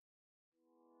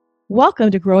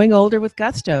Welcome to Growing Older with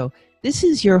Gusto. This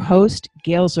is your host,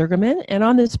 Gail Zergerman, and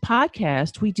on this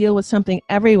podcast, we deal with something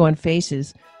everyone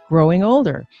faces, growing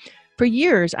older. For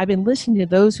years, I've been listening to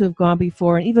those who have gone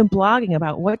before and even blogging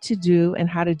about what to do and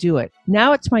how to do it.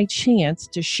 Now it's my chance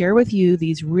to share with you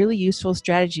these really useful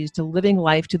strategies to living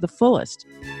life to the fullest.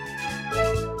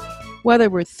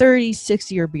 Whether we're 30,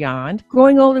 60, or beyond,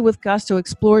 Growing Older with Gusto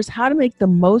explores how to make the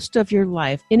most of your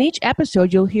life. In each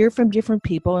episode, you'll hear from different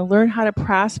people and learn how to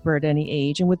prosper at any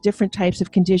age and with different types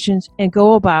of conditions and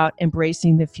go about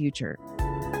embracing the future.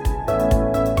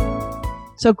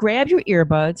 So grab your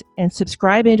earbuds and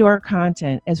subscribe into our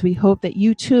content as we hope that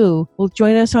you too will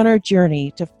join us on our journey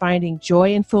to finding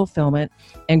joy and fulfillment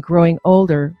and growing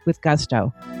older with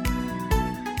Gusto.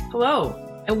 Hello.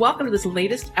 And welcome to this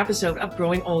latest episode of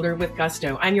Growing Older with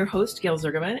Gusto. I'm your host, Gail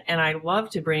Zergerman, and I love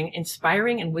to bring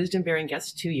inspiring and wisdom-bearing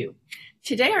guests to you.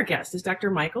 Today, our guest is Dr.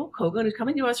 Michael Kogan, who's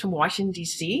coming to us from Washington,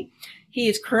 D.C. He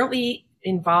is currently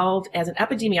involved as an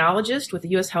epidemiologist with the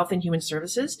U.S. Health and Human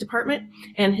Services Department,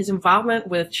 and his involvement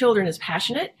with children is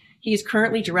passionate. He is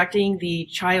currently directing the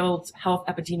Child's Health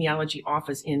Epidemiology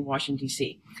Office in Washington,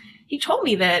 D.C. He told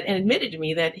me that and admitted to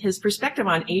me that his perspective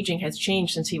on aging has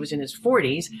changed since he was in his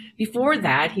 40s. Before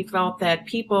that, he felt that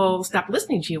people stopped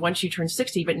listening to you once you turn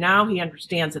 60, but now he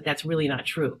understands that that's really not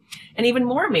true. And even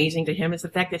more amazing to him is the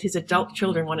fact that his adult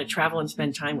children want to travel and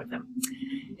spend time with him.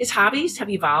 His hobbies have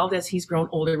evolved as he's grown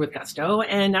older with Gusto,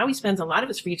 and now he spends a lot of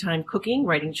his free time cooking,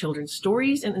 writing children's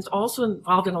stories, and is also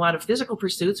involved in a lot of physical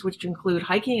pursuits, which include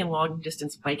hiking and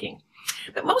long-distance biking.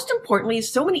 But most importantly,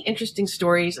 so many interesting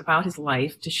stories about his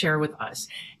life to share with us.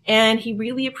 And he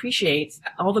really appreciates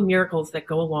all the miracles that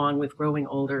go along with growing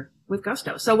older with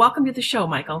Gusto. So welcome to the show,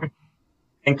 Michael.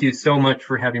 Thank you so much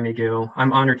for having me, Gail.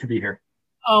 I'm honored to be here.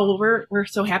 Oh, well, we're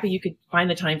so happy you could find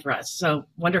the time for us. So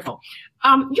wonderful.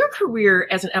 Your career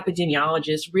as an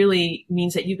epidemiologist really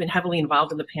means that you've been heavily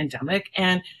involved in the pandemic.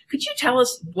 And could you tell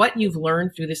us what you've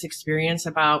learned through this experience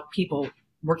about people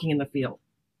working in the field?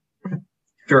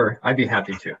 Sure, I'd be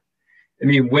happy to. I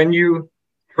mean, when you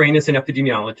train as an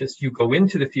epidemiologist, you go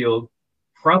into the field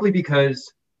probably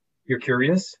because you're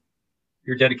curious,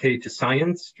 you're dedicated to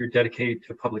science, you're dedicated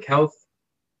to public health,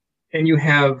 and you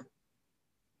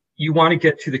want to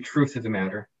get to the truth of the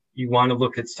matter. You want to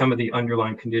look at some of the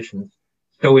underlying conditions.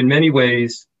 So in many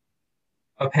ways,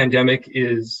 a pandemic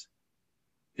is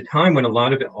the time when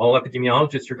all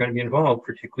epidemiologists are going to be involved,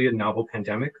 particularly a novel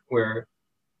pandemic where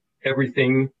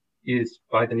everything is,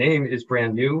 by the name, is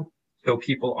brand new. So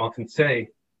people often say,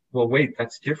 well, wait,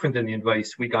 that's different than the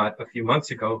advice we got a few months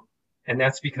ago. And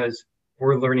that's because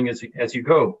we're learning as you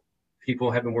go. People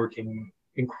have been working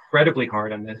incredibly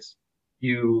hard on this.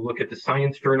 You look at the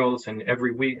science journals and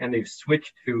every week, and they've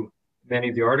switched to many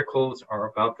of the articles are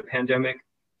about the pandemic.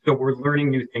 So we're learning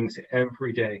new things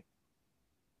every day.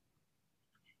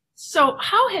 So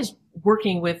how has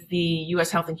working with the U.S.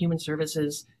 Health and Human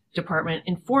Services Department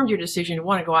informed your decision to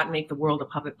want to go out and make the world a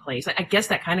public place? I guess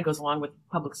that kind of goes along with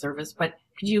public service, but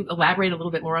could you elaborate a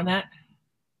little bit more on that?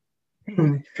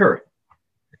 Sure.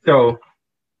 So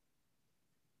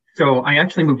I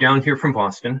actually moved down here from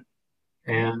Boston.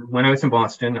 And when I was in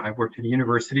Boston, I worked at a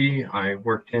university, I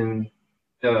worked in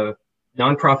the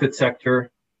nonprofit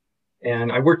sector,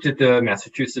 and I worked at the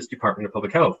Massachusetts Department of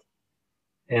Public Health.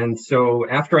 And so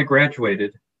after I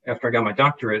graduated, after I got my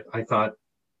doctorate, I thought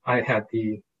I had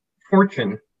the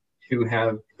fortune to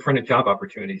have different job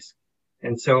opportunities.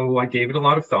 And so I gave it a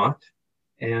lot of thought,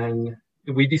 and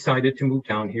we decided to move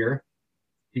down here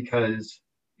because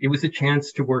it was a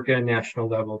chance to work at a national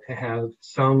level, to have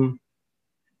some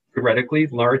theoretically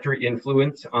larger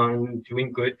influence on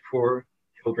doing good for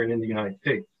children in the United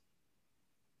States.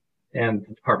 And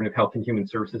the Department of Health and Human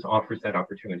Services offers that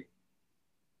opportunity.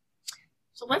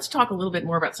 So let's talk a little bit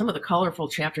more about some of the colorful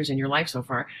chapters in your life so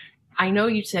far. I know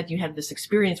you said you had this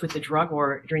experience with the drug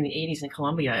war during the 80s in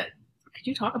Colombia. Could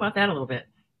you talk about that a little bit?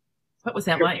 What was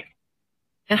that Sure. like?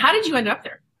 And how did you end up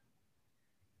there?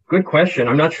 Good question.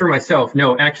 I'm not sure myself.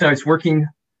 No, actually, I was working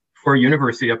for a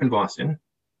university up in Boston,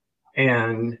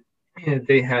 and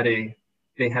they had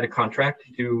a contract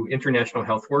to do international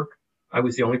health work. I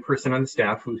was the only person on the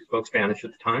staff who spoke Spanish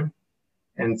at the time.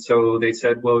 And so they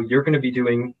said, well, you're going to be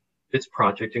doing this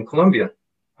project in Colombia.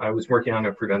 I was working on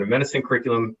a preventive medicine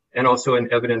curriculum and also an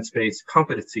evidence-based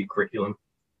competency curriculum.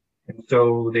 And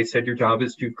so they said, your job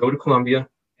is to go to Colombia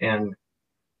and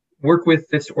work with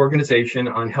this organization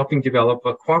on helping develop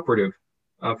a cooperative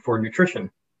for nutrition.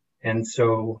 And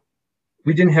so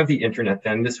we didn't have the internet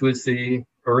then. This was the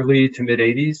early to mid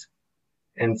 80s.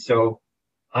 And so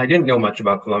I didn't know much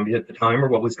about Colombia at the time or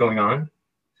what was going on.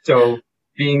 So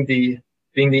being the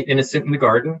innocent in the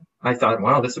garden, I thought,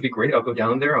 wow, this will be great. I'll go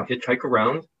down there, I'll hitchhike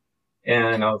around,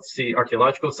 and I'll see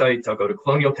archaeological sites, I'll go to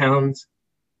colonial towns.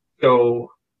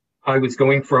 So I was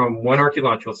going from one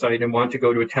archaeological site and wanted to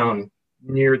go to a town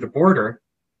near the border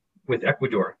with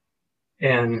Ecuador.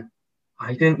 And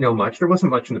I didn't know much. There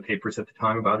wasn't much in the papers at the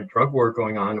time about a drug war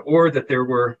going on, or that there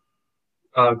were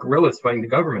guerrillas fighting the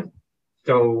government.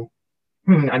 So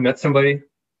I met somebody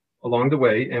along the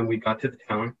way, and we got to the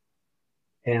town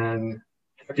and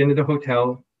checked into the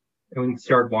hotel and we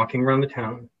started walking around the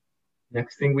town.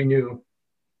 Next thing we knew,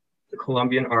 the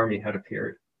Colombian army had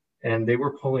appeared, and they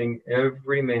were pulling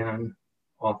every man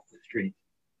off the street.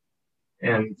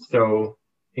 And so,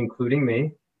 including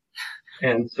me.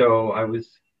 And so I was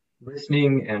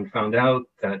listening and found out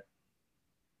that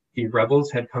the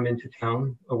rebels had come into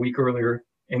town a week earlier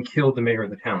and killed the mayor of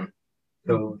the town.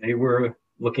 So they were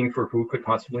looking for who could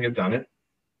possibly have done it.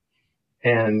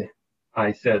 And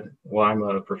I said, well, I'm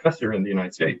a professor in the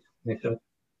United States. And they said,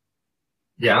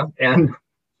 yeah. And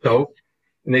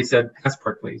they said,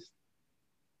 passport, please.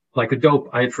 Like a dope,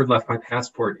 I had left my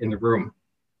passport in the room.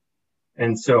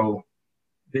 And so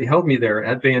they held me there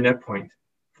at bayonet point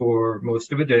for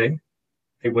most of a day.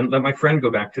 They wouldn't let my friend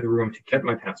go back to the room to get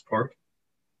my passport.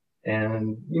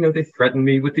 And, they threatened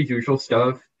me with the usual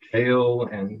stuff, jail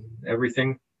and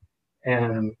everything.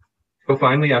 And so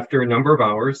finally, after a number of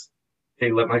hours,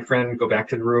 they let my friend go back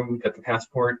to the room, get the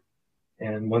passport.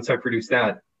 And once I produced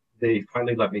that, they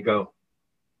finally let me go.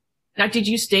 Now, did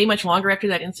you stay much longer after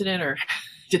that incident, or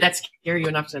did that scare you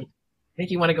enough to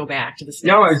make you want to go back to the States?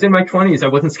 No, I was in my 20s. I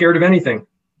wasn't scared of anything.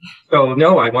 So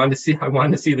no, I wanted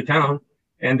to see the town.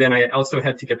 And then I also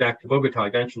had to get back to Bogota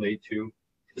eventually to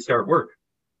start work.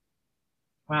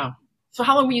 Wow. So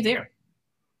how long were you there?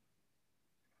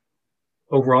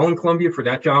 Overall in Colombia for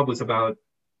that job was about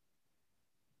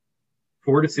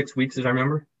 4 to 6 weeks, as I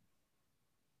remember.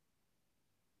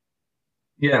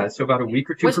 Yeah, so about a week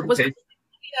or two.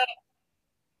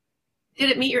 Did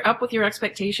it meet up with your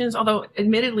expectations? Although,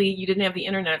 admittedly, you didn't have the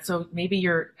internet, so maybe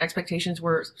your expectations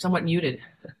were somewhat muted.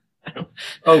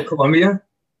 Oh, Colombia?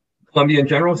 Colombia in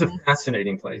general is a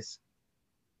fascinating place.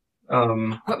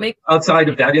 Outside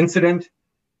of that incident,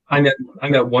 I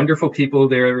met wonderful people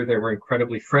there. They were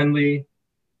incredibly friendly,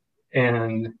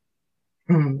 and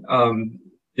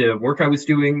the work I was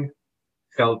doing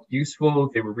felt useful.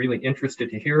 They were really interested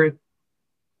to hear it.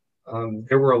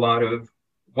 There were a lot of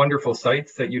wonderful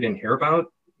sites that you didn't hear about.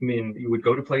 I mean, you would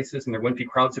go to places and there wouldn't be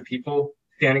crowds of people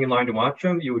standing in line to watch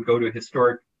them. You would go to a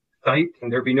historic site and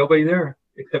there'd be nobody there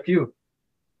except you.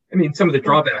 I mean, some of the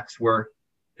drawbacks were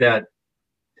that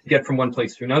to get from one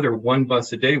place to another, one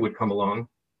bus a day would come along,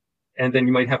 and then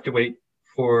you might have to wait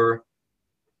for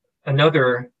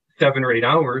another 7 or 8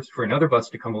 hours for another bus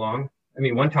to come along. I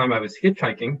mean, one time I was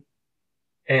hitchhiking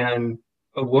and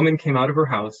a woman came out of her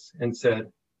house and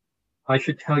said, I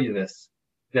should tell you this,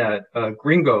 that a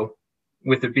gringo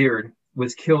with a beard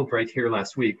was killed right here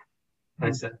last week. Mm-hmm.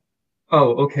 I said,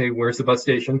 oh, okay, where's the bus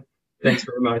station? Thanks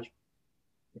very much.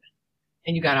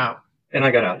 And you got out. And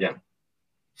I got out, yeah.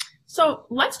 So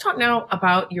let's talk now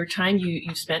about your time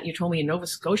you spent, you told me, in Nova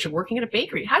Scotia working at a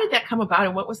bakery. How did that come about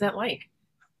and what was that like?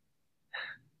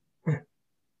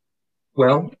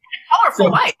 Well,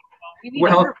 colorful life.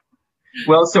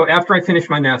 Well, so after I finished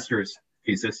my master's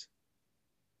thesis,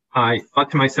 I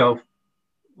thought to myself,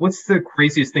 what's the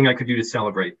craziest thing I could do to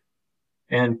celebrate?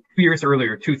 And 3 years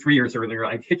earlier,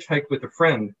 I'd hitchhiked with a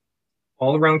friend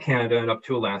all around Canada and up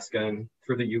to Alaska and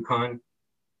through the Yukon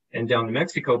and down to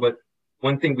Mexico. But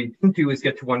one thing we didn't do is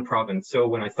get to one province. So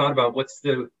when I thought about what's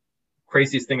the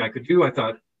craziest thing I could do, I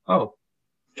thought, oh,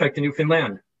 hitchhike to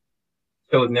Newfoundland.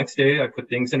 So the next day I put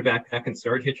things in a backpack and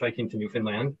started hitchhiking to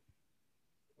Newfoundland.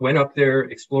 Went up there,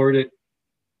 explored it,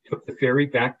 took the ferry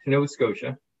back to Nova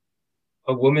Scotia.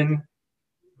 A woman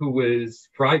who was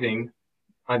driving,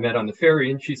 I met on the ferry,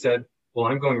 and she said, well,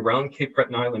 I'm going around Cape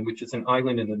Breton Island, which is an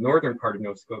island in the northern part of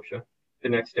Nova Scotia. The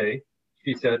next day,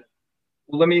 she said,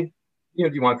 well, do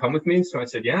you want to come with me? So I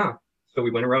said, yeah. So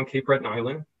we went around Cape Breton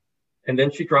Island, and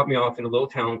then she dropped me off in a little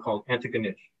town called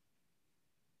Antigonish.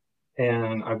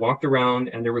 And I walked around,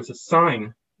 and there was a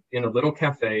sign in a little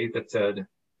cafe that said,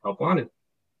 help wanted.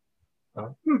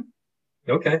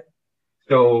 Okay.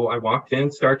 So I walked in,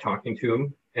 started talking to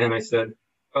him, and I said,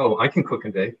 oh, I can cook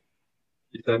and bake.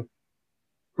 She said,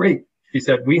 great. She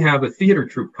said, we have a theater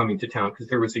troupe coming to town because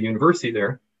there was a university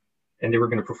there and they were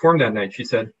going to perform that night. She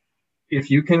said, if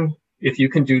you can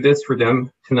do this for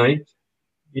them tonight,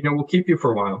 we'll keep you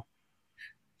for a while.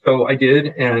 So I did,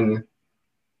 and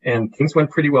things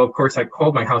went pretty well. Of course, I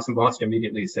called my house in Boston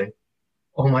immediately to say,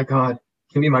 oh my God,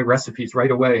 give me my recipes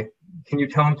right away. Can you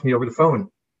tell them to me over the phone?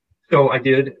 So I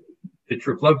did. the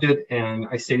troop loved it, and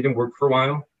I stayed and worked for a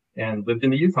while and lived in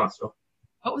the youth hostel.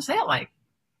 What was that like?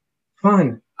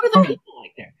 Fun. What are the Fun. people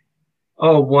like there?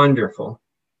 Oh, wonderful.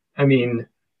 I mean,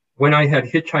 when I had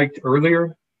hitchhiked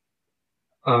earlier,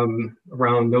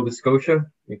 around Nova Scotia,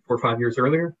 like 4 or 5 years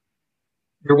earlier,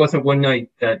 there wasn't one night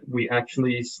that we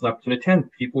actually slept in a tent.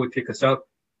 People would pick us up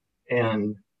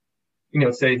and,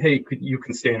 say, hey, you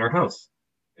can stay in our house.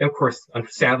 And of course,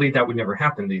 sadly, that would never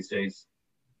happen these days.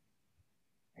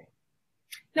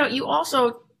 Now, you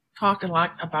also talked a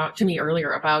lot to me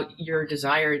earlier about your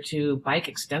desire to bike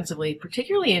extensively,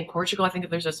 particularly in Portugal. I think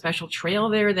there's a special trail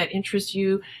there that interests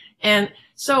you. And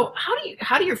so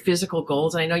how do your physical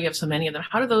goals, and I know you have so many of them,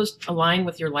 how do those align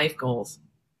with your life goals?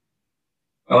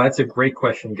 Oh, that's a great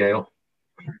question, Gail.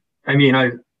 I mean,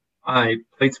 I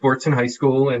played sports in high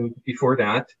school and before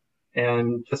that,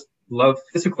 and just love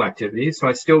physical activity. So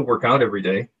I still work out every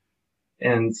day.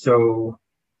 And so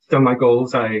some of my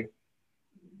goals,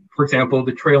 for example,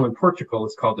 the trail in Portugal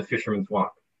is called the Fisherman's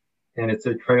Walk. And it's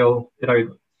a trail that I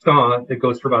saw that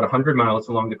goes for about 100 miles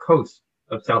along the coast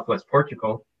of Southwest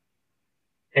Portugal.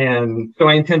 And so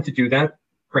I intend to do that,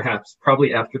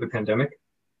 probably after the pandemic.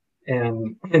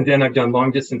 And then I've done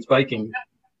long distance biking.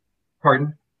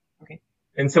 Pardon? Okay.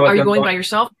 And so are you going by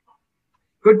yourself?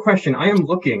 Good question. I am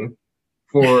looking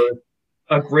for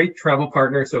a great travel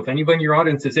partner. So if anyone in your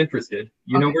audience is interested,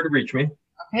 you know where to reach me.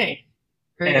 Okay.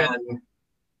 Very good.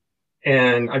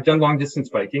 And I've done long distance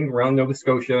biking around Nova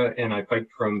Scotia, and I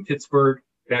biked from Pittsburgh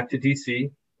back to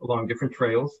DC along different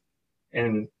trails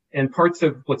and parts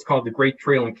of what's called the Great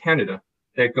Trail in Canada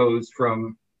that goes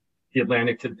from the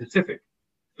Atlantic to the Pacific.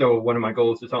 So one of my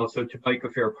goals is also to bike a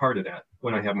fair part of that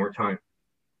when I have more time.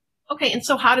 Okay. And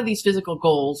so how do these physical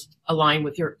goals align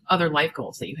with your other life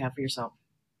goals that you have for yourself?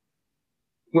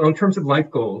 Well, in terms of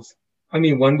life goals, I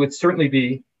mean, one would certainly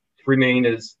be to remain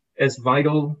as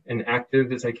vital and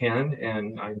active as I can.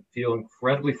 And I feel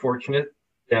incredibly fortunate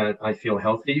that I feel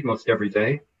healthy most every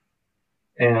day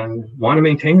and want to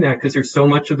maintain that because there's so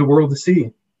much of the world to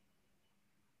see.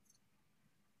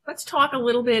 Let's talk a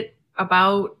little bit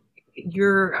about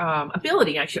your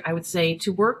ability, I would say,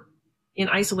 to work in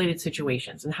isolated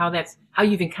situations and how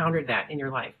you've encountered that in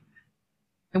your life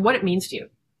and what it means to you.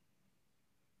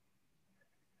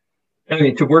 I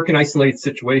mean, to work in isolated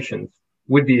situations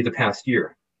would be the past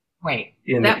year. Right.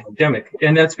 In the pandemic.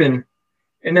 And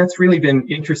that's really been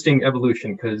interesting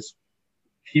evolution because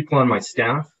people on my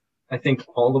staff, I think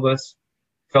all of us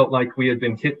felt like we had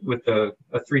been hit with a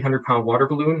 300-pound water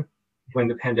balloon when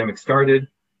the pandemic started.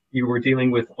 You were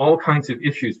dealing with all kinds of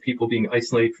issues, people being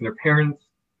isolated from their parents.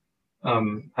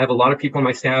 I have a lot of people on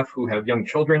my staff who have young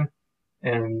children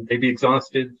and they'd be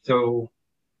exhausted. So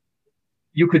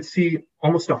you could see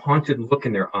almost a haunted look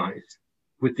in their eyes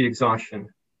with the exhaustion.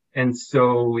 And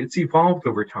so it's evolved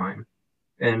over time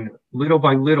and little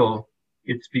by little,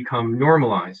 it's become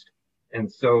normalized.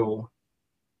 And so,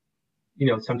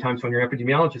 sometimes when you're an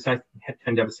epidemiologist, I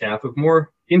tend to have a staff of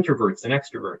more introverts than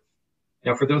extroverts.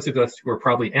 Now, for those of us who are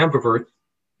probably ambiverts,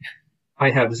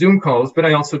 I have Zoom calls, but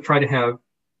I also try to have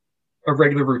a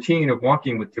regular routine of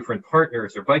walking with different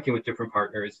partners or biking with different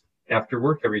partners after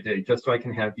work every day, just so I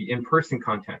can have the in-person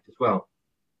contact as well.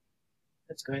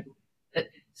 That's good.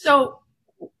 So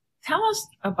tell us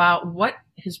about what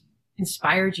has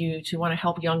inspired you to want to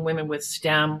help young women with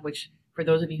STEM, which, for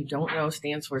those of you who don't know,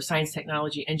 stands for Science,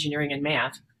 Technology, Engineering, and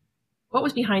Math. What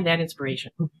was behind that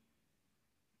inspiration?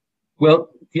 Well,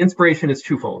 the inspiration is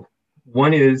twofold.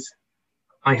 One is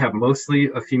I have mostly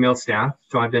a female staff,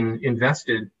 so I've been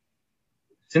invested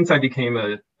since I became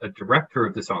a director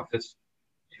of this office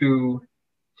to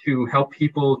help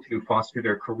people to foster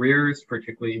their careers,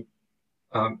 particularly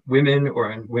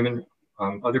women,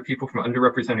 other people from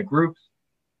underrepresented groups,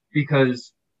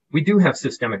 because we do have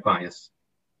systemic bias.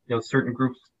 Certain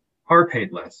groups are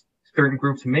paid less. Certain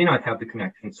groups may not have the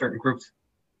connection. Certain groups,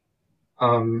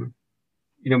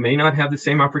 may not have the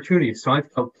same opportunities. So I've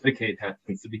helped dedicate that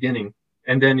since the beginning.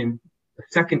 And then in the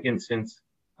second instance,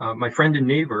 my friend and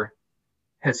neighbor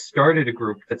has started a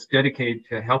group that's dedicated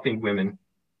to helping women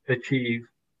achieve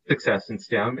success in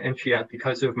STEM. And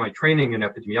because of my training in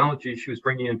epidemiology, she was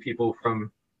bringing in people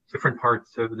from different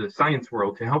parts of the science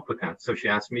world to help with that. So she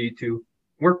asked me to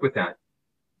work with that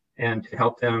and to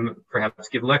help them perhaps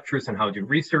give lectures on how to do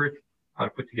research, how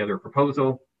to put together a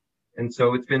proposal. And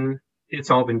so it's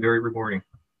all been very rewarding.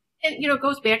 And, it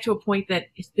goes back to a point that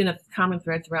it's been a common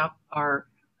thread throughout our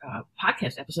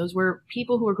podcast episodes where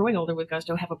people who are growing older with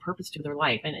Gusto have a purpose to their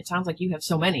life. And it sounds like you have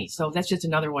so many. So that's just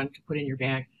another one to put in your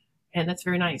bag. And that's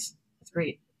very nice. That's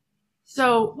great.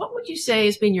 So what would you say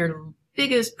has been your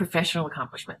biggest professional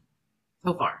accomplishment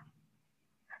so far?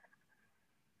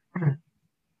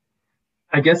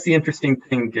 I guess the interesting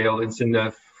thing, Gail, is in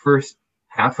the first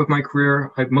half of my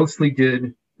career, I mostly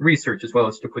did research as well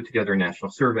as to put together a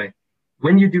national survey.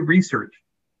 When you do research,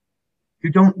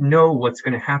 you don't know what's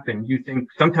going to happen. You think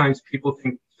sometimes people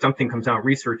think something comes out of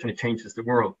research and it changes the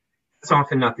world. It's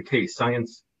often not the case.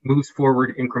 Science moves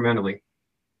forward incrementally.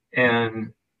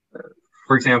 And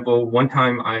for example, one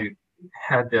time I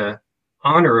had the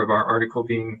honor of our article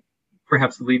being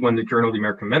perhaps the lead one in the Journal of the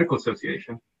American Medical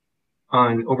Association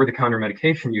on over-the-counter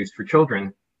medication use for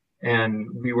children. And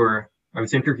I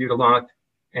was interviewed a lot,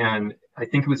 and I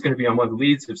think it was going to be on one of the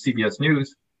leads of CBS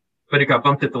News, but it got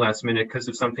bumped at the last minute because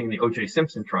of something in the O.J.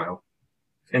 Simpson trial.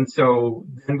 And so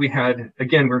then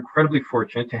we're incredibly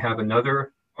fortunate to have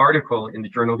another article in the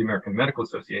Journal of the American Medical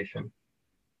Association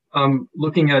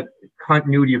looking at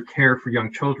continuity of care for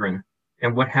young children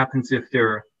and what happens if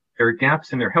there are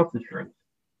gaps in their health insurance.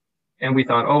 And we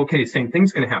thought, okay, same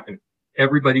thing's going to happen.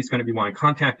 Everybody's going to be wanting to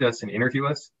contact us and interview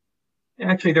us.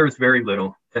 Actually, there was very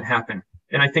little that happened.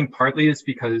 And I think partly is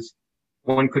because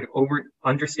one could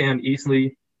understand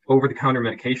easily over-the-counter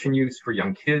medication use for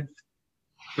young kids.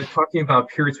 But talking about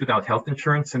periods without health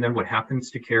insurance and then what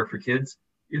happens to care for kids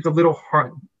is a little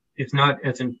hard. It's not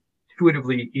as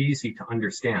intuitively easy to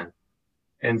understand.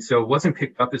 And so it wasn't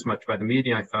picked up as much by the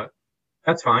media. I thought,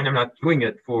 that's fine. I'm not doing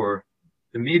it for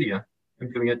the media.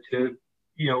 I'm doing it to,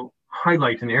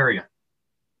 highlight an area.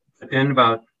 But then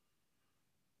about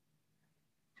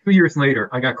 2 years later,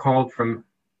 I got called from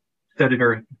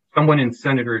someone in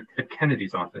Senator Ted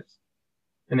Kennedy's office.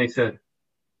 And they said,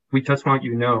 we just want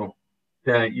you to know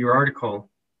that your article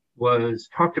was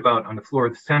talked about on the floor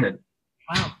of the Senate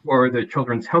for the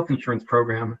Children's Health Insurance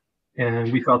Program.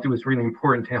 And we felt it was really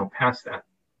important to help pass that.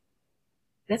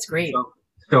 That's great.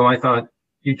 So I thought,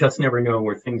 you just never know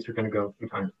where things are going to go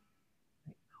sometimes.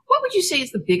 What would you say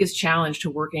is the biggest challenge to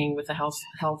working with the health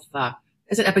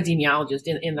as an epidemiologist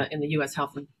in the U.S.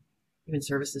 Health and Human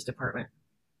Services Department?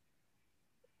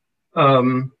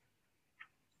 And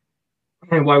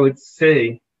I would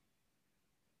say,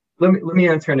 let me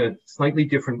answer in a slightly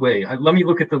different way. Let me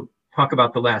talk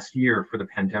about the last year for the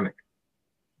pandemic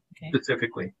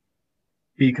specifically,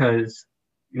 because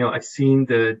I've seen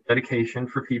the dedication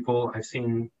for people. I've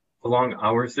seen the long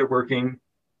hours they're working,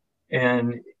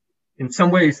 and in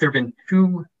some ways, there have been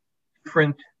two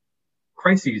different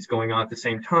crises going on at the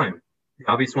same time. The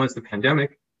obvious one is the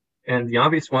pandemic, and the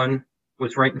obvious one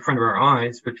was right in front of our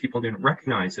eyes, but people didn't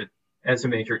recognize it as a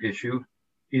major issue,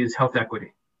 is health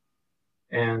equity.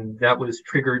 And that was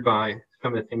triggered by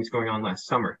some of the things going on last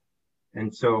summer.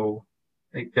 And so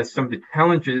I guess some of the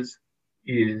challenges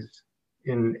is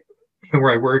in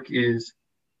where I work is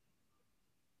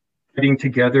getting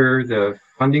together the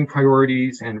funding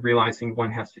priorities and realizing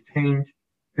one has to change.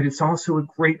 But it's also a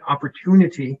great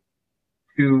opportunity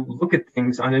to look at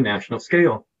things on a national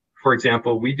scale. For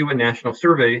example, we do a national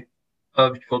survey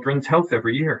of children's health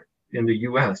every year in the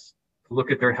US to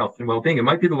look at their health and well-being. It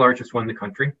might be the largest one in the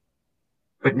country,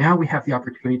 but now we have the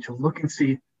opportunity to look and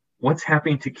see what's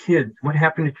happening to kids, what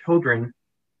happened to children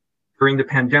during the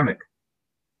pandemic,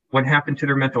 what happened to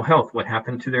their mental health, what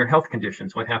happened to their health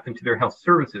conditions, what happened to their health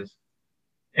services.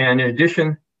 And in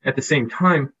addition, at the same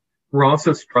time, we're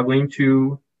also struggling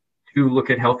to look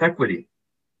at health equity.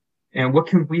 And what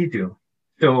can we do?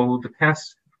 So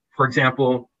for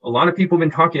example, a lot of people have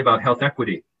been talking about health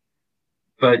equity.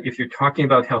 But if you're talking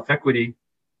about health equity,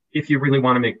 if you really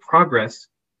want to make progress,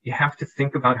 you have to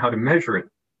think about how to measure it.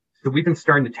 So we've been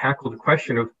starting to tackle the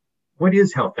question of what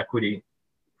is health equity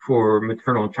for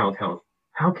maternal and child health?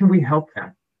 How can we help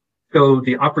that? So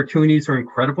the opportunities are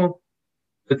incredible,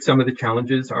 but some of the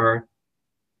challenges are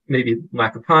maybe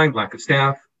lack of time, lack of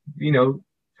staff,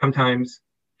 sometimes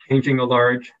changing a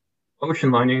large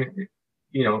ocean liner,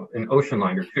 an ocean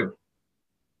liner too.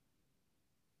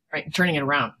 Right, turning it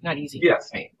around, not easy.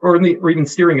 Yes, right. or even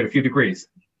steering it a few degrees.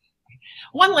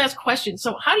 One last question.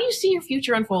 So how do you see your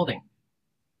future unfolding?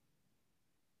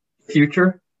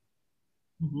 Future?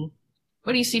 Mm-hmm.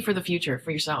 What do you see for the future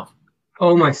for yourself?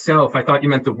 Oh, myself. I thought you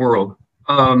meant the world.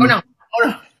 Oh, no.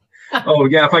 Oh,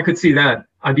 yeah. If I could see that,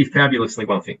 I'd be fabulously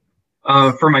wealthy.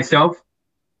 For myself,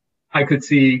 I could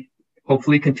see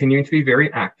hopefully continuing to be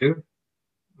very active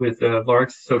with a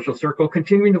large social circle,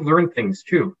 continuing to learn things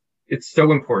too. It's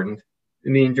so important. I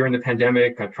mean, during the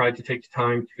pandemic, I've tried to take the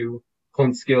time to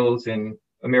hone skills in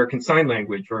American Sign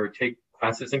Language or take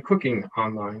classes in cooking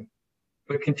online,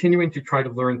 but continuing to try to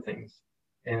learn things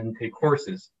and take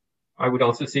courses. I would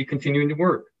also see continuing to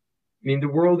work. I mean, the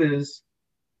world is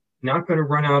not going to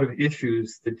run out of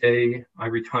issues the day I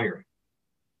retire.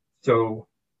 So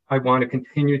I want to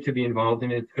continue to be involved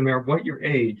in it, no matter what your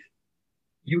age.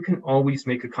 you can always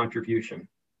make a contribution.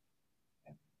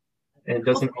 And it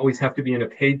doesn't always have to be in a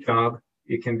paid job.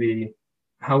 It can be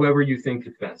however you think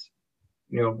is best.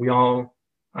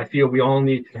 I feel we all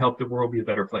need to help the world be a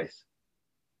better place.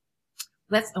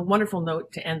 That's a wonderful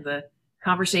note to end the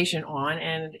conversation on.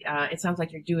 And it sounds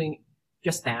like you're doing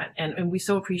just that. And we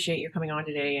so appreciate your coming on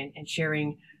today and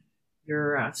sharing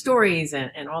your stories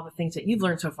and all the things that you've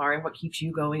learned so far and what keeps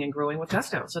you going and growing with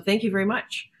Gusto. So thank you very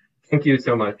much. Thank you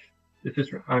so much.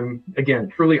 I'm, again,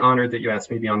 truly honored that you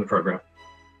asked me to be on the program.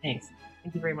 Thanks.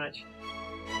 Thank you very much.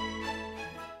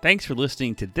 Thanks for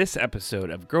listening to this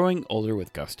episode of Growing Older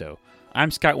with Gusto.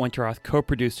 I'm Scott Winterroth,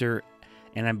 co-producer,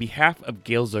 and on behalf of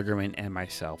Gail Zuckerman and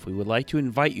myself, we would like to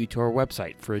invite you to our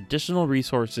website for additional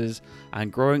resources on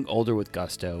Growing Older with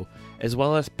Gusto, as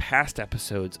well as past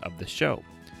episodes of the show.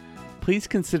 Please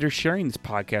consider sharing this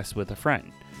podcast with a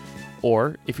friend.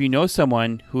 Or, if you know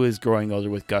someone who is growing older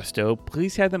with Gusto,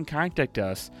 please have them contact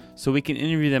us so we can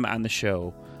interview them on the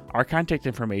show. Our contact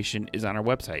information is on our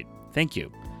website. Thank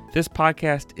you. This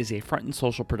podcast is a Front and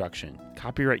Social production.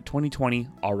 Copyright 2020,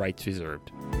 all rights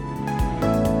reserved.